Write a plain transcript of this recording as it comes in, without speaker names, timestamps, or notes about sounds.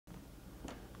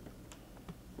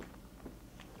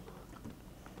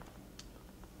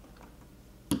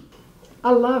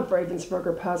I love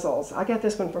Ravensberger puzzles. I got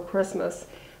this one for Christmas.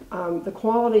 The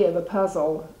quality of the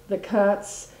puzzle, the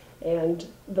cuts, and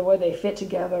the way they fit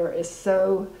together is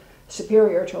so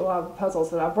superior to a lot of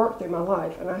puzzles that I've worked through my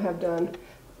life, and I have done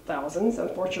thousands,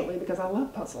 unfortunately, because I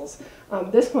love puzzles.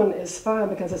 This one is fun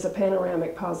because it's a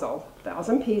panoramic puzzle,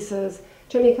 1,000 pieces.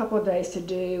 Took me a couple of days to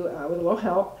do with a little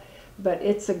help, but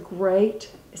it's a great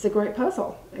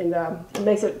puzzle, and it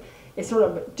makes it's sort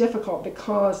of difficult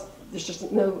because there's just a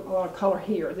lot of color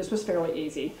here. This was fairly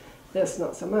easy. This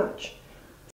not so much.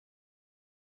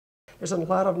 There's a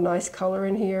lot of nice color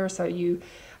in here, so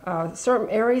certain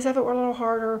areas of it were a little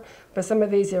harder, but some of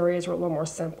these areas were a little more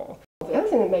simple. The other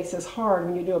thing that makes this hard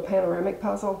when you do a panoramic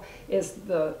puzzle is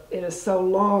it is so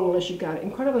long unless you've got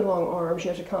incredibly long arms.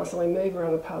 You have to constantly move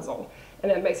around the puzzle, and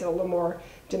that makes it a little more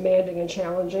demanding and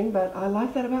challenging, but I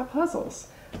like that about puzzles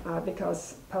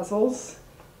because puzzles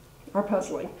are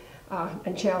puzzling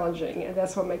and challenging, and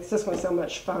that's what makes this one so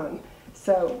much fun.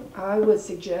 So I would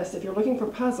suggest if you're looking for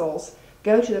puzzles,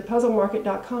 go to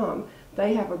thepuzzlemarket.com.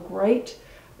 They have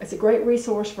it's a great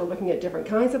resource for looking at different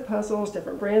kinds of puzzles,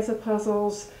 different brands of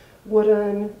puzzles,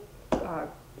 wooden,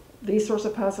 these sorts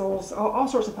of puzzles, all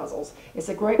sorts of puzzles. It's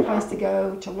a great place to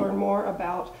go to learn more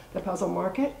about the puzzle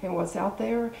market and what's out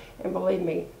there. And believe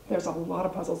me, there's a lot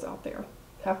of puzzles out there.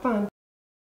 Have fun.